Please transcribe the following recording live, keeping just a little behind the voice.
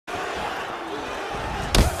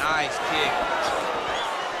Nice kick.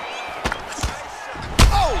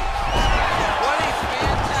 Oh! What a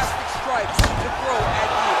fantastic strike to throw at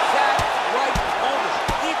the exact right moment.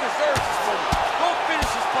 He deserves this moment. Go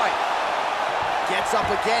finish his fight. Gets up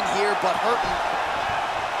again here, but hurting.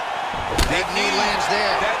 Big knee lands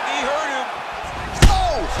there. That knee hurt him.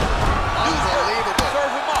 Oh! Unbelievable.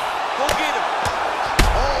 Serve him up. Go get him.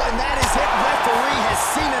 Oh, and that is it. Referee has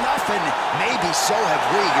seen enough, and maybe so have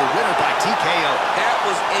we. Your winner by TKO. That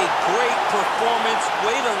was a great performance.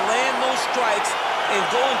 Way to land those strikes and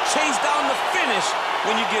go and chase down the finish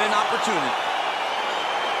when you get an opportunity.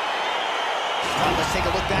 All right, let's take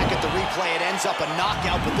a look back at the replay. It ends up a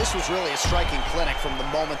knockout, but this was really a striking clinic from the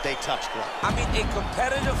moment they touched one. I mean, a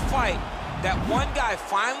competitive fight. That one guy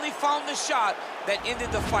finally found the shot that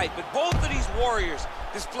ended the fight. But both of these warriors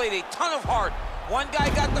displayed a ton of heart. One guy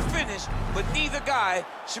got the finish, but neither guy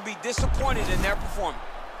should be disappointed in their performance.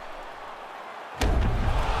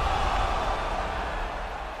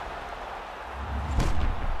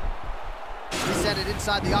 We send it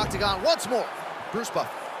inside the octagon once more. Bruce Buffer.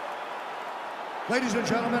 Ladies and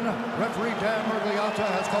gentlemen, referee Dan Murgliata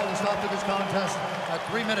has called a stop to this contest at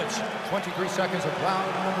 3 minutes, 23 seconds of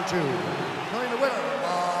round number 2. Declaring the winner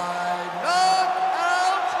by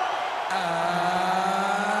knockout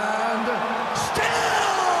and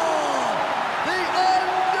still the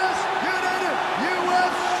undisputed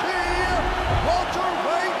UFC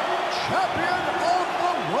welterweight champion of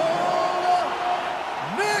the world,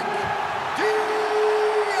 Nick Diaz.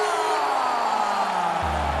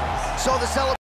 So the celebration.